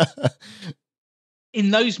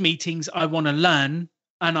 In those meetings, I want to learn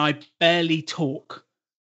and I barely talk.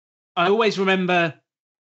 I always remember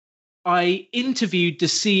I interviewed the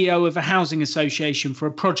CEO of a housing association for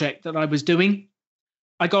a project that I was doing.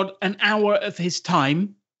 I got an hour of his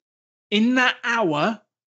time. In that hour,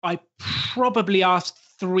 I probably asked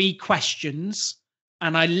 3 questions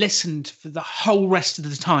and I listened for the whole rest of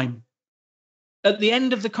the time. At the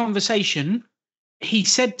end of the conversation, he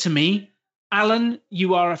said to me, "Alan,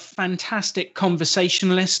 you are a fantastic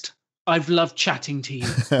conversationalist. I've loved chatting to you."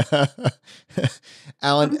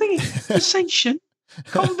 Alan. I'm thinking,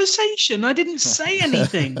 conversation. I didn't say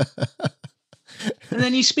anything. And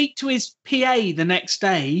then you speak to his PA the next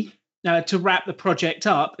day to wrap the project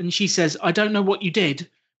up. And she says, "I don't know what you did,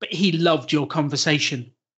 but he loved your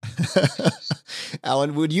conversation."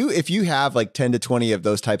 Alan, would you, if you have like 10 to 20 of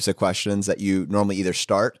those types of questions that you normally either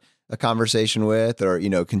start a conversation with or,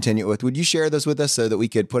 continue with, would you share those with us so that we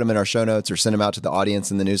could put them in our show notes or send them out to the audience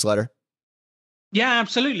in the newsletter? Yeah,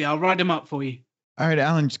 absolutely. I'll write them up for you. All right,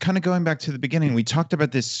 Alan, just kind of going back to the beginning, we talked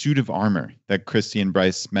about this suit of armor that Christy and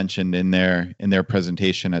Bryce mentioned in their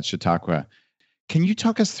presentation at Chautauqua. Can you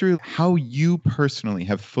talk us through how you personally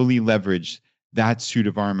have fully leveraged that suit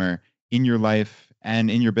of armor in your life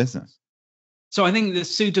and in your business? So I think the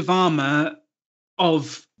suit of armor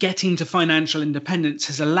of getting to financial independence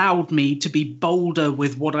has allowed me to be bolder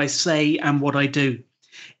with what I say and what I do.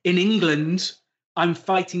 In England, I'm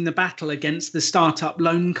fighting the battle against the startup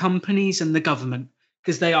loan companies and the government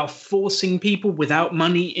because they are forcing people without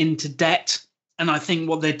money into debt. And I think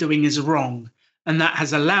what they're doing is wrong. And that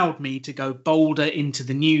has allowed me to go bolder into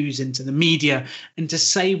the news, into the media, and to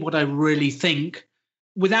say what I really think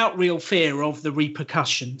without real fear of the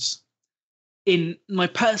repercussions. In my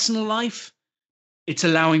personal life, it's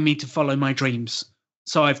allowing me to follow my dreams.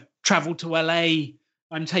 So I've traveled to LA.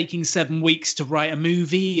 I'm taking 7 weeks to write a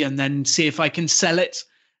movie and then see if I can sell it.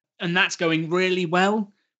 And that's going really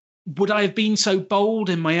well. Would I have been so bold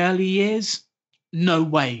in my early years? No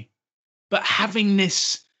way. But having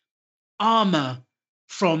this armor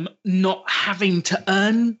from not having to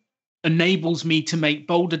earn enables me to make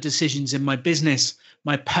bolder decisions in my business,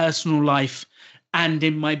 my personal life, and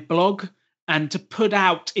in my blog, and to put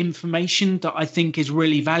out information that I think is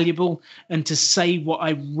really valuable and to say what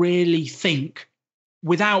I really think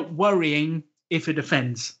without worrying if it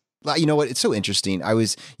offends. You know what? It's so interesting.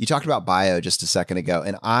 You talked about bio just a second ago,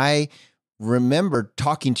 and I remember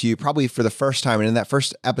talking to you probably for the first time. And in that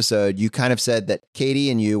first episode, you kind of said that Katie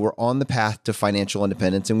and you were on the path to financial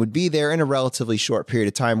independence and would be there in a relatively short period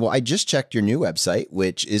of time. Well, I just checked your new website,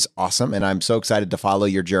 which is awesome. And I'm so excited to follow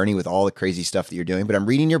your journey with all the crazy stuff that you're doing. But I'm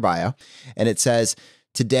reading your bio and it says,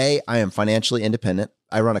 "Today, I am financially independent.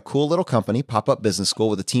 I run a cool little company, pop-up business school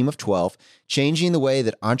with a team of 12, changing the way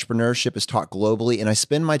that entrepreneurship is taught globally, and I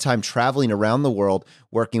spend my time traveling around the world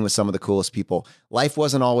working with some of the coolest people. Life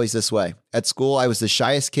wasn't always this way. At school, I was the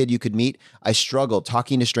shyest kid you could meet. I struggled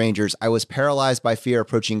talking to strangers. I was paralyzed by fear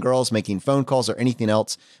approaching girls, making phone calls, or anything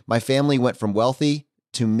else. My family went from wealthy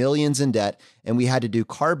to millions in debt, and we had to do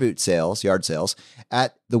car boot sales, yard sales,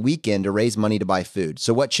 at the weekend to raise money to buy food.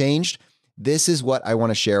 So what changed? This is what I want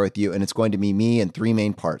to share with you, and it's going to be me in 3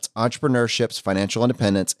 main parts: entrepreneurships, financial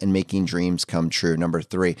independence, and making dreams come true, number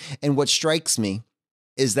 3. And what strikes me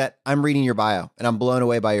is that I'm reading your bio, and I'm blown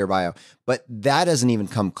away by your bio, but that doesn't even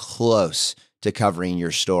come close to covering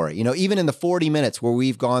your story. Even in the 40 minutes where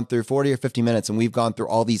we've gone through 40 or 50 minutes and we've gone through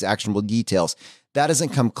all these actionable details, that doesn't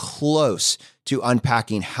come close to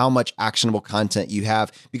unpacking how much actionable content you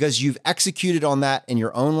have, because you've executed on that in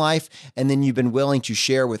your own life. And then you've been willing to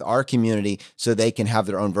share with our community so they can have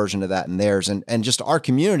their own version of that in theirs. And just our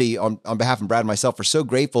community on behalf of Brad and myself, we're so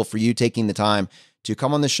grateful for you taking the time to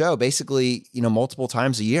come on the show, basically, multiple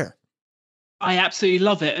times a year. I absolutely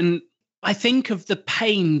love it. And I think of the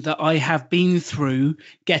pain that I have been through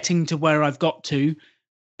getting to where I've got to.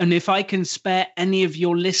 And if I can spare any of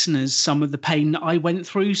your listeners some of the pain that I went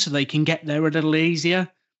through so they can get there a little easier,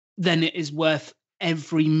 then it is worth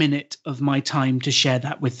every minute of my time to share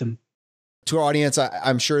that with them. To our audience,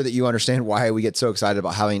 I'm sure that you understand why we get so excited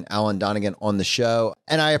about having Alan Donegan on the show.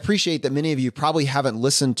 And I appreciate that many of you probably haven't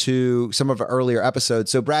listened to some of our earlier episodes.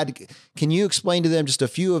 So Brad, can you explain to them just a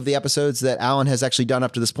few of the episodes that Alan has actually done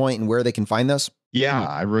up to this point and where they can find those? Yeah,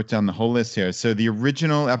 I wrote down the whole list here. So the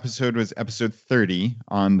original episode was episode 30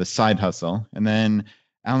 on the side hustle. And then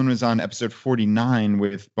Alan was on episode 49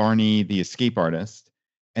 with Barney, the escape artist.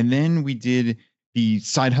 And then we did the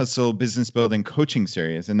Side Hustle Business Building Coaching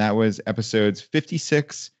Series. And that was episodes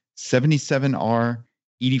 56, 77R,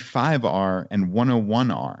 85R, and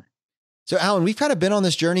 101R. So, Alan, we've kind of been on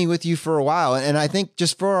this journey with you for a while. And I think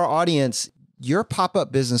just for our audience, your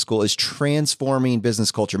pop-up business school is transforming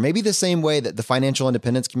business culture. Maybe the same way that the financial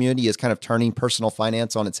independence community is kind of turning personal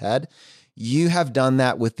finance on its head. You have done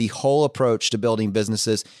that with the whole approach to building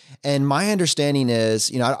businesses. And my understanding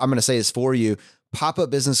is, I'm going to say this for you, Pop-Up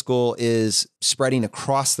Business School is spreading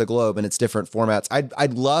across the globe in its different formats.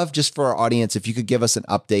 I'd love, just for our audience, if you could give us an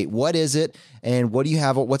update. What is it, and what do you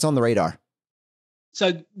have? What's on the radar?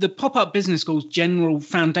 So the Pop-Up Business School's general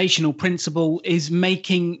foundational principle is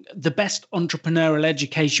making the best entrepreneurial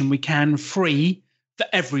education we can free for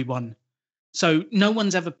everyone. So no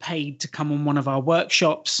one's ever paid to come on one of our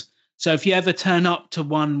workshops. So if you ever turn up to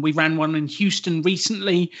one, we ran one in Houston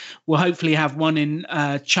recently. We'll hopefully have one in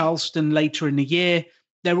Charleston later in the year.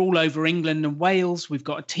 They're all over England and Wales. We've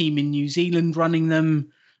got a team in New Zealand running them.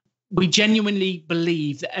 We genuinely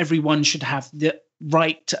believe that everyone should have the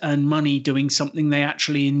right to earn money doing something they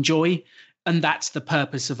actually enjoy. And that's the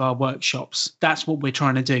purpose of our workshops. That's what we're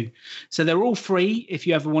trying to do. So they're all free. If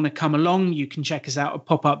you ever want to come along, you can check us out at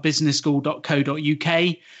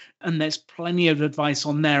popupbusinessschool.co.uk. And there's plenty of advice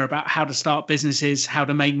on there about how to start businesses, how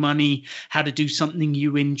to make money, how to do something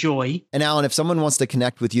you enjoy. And Alan, if someone wants to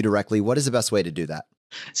connect with you directly, what is the best way to do that?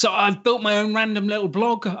 So I've built my own random little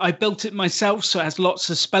blog. I built it myself, so it has lots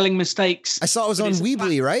of spelling mistakes. I saw it was on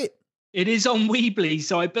Weebly, right? It is on Weebly,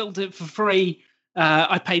 so I built it for free.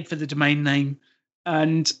 I paid for the domain name.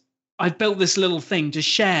 And I've built this little thing to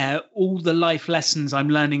share all the life lessons I'm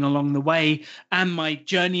learning along the way and my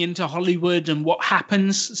journey into Hollywood and what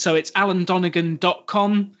happens. So it's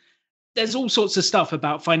alandonegan.com. There's all sorts of stuff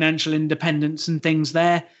about financial independence and things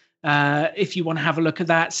there. If you want to have a look at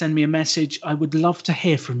that, send me a message. I would love to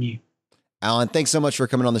hear from you. Alan, thanks so much for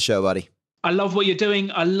coming on the show, buddy. I love what you're doing.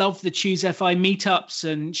 I love the Choose FI meetups,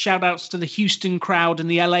 and shout outs to the Houston crowd and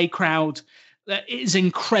the LA crowd. It is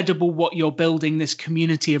incredible what you're building, this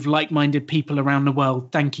community of like-minded people around the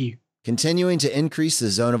world. Thank you. Continuing to increase the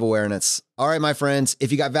zone of awareness. All right, my friends,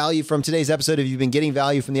 if you got value from today's episode, if you've been getting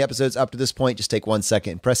value from the episodes up to this point, just take 1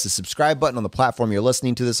 second and press the subscribe button on the platform you're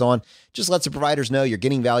listening to this on. Just lets the providers know you're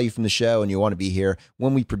getting value from the show and you want to be here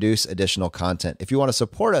when we produce additional content. If you want to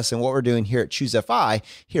support us in what we're doing here at Choose FI,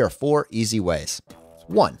 here are 4 easy ways.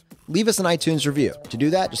 1, leave us an iTunes review. To do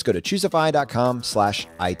that, just go to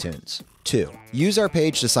choosefi.com/iTunes. 2, use our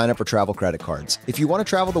page to sign up for travel credit cards. If you want to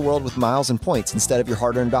travel the world with miles and points instead of your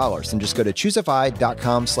hard-earned dollars, then just go to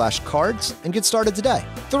choosefi.com/cards and get started today.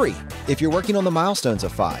 3, if you're working on the milestones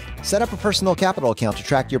of FI, set up a personal capital account to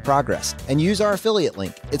track your progress and use our affiliate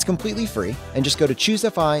link. It's completely free, and just go to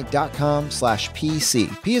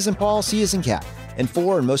choosefi.com/PC. P as in Paul, C as in cat. And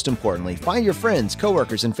 4, and most importantly, find your friends,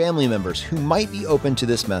 coworkers, and family members who might be open to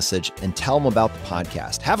this message and tell them about the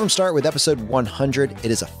podcast. Have them start with episode 100.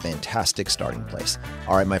 It is a fantastic starting place.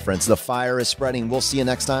 All right, my friends, the fire is spreading. We'll see you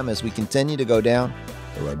next time as we continue to go down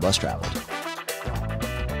the road less traveled.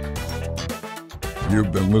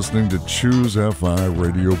 You've been listening to Choose FI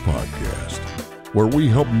Radio Podcast, where we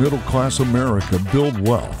help middle-class America build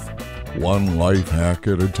wealth, one life hack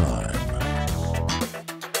at a time.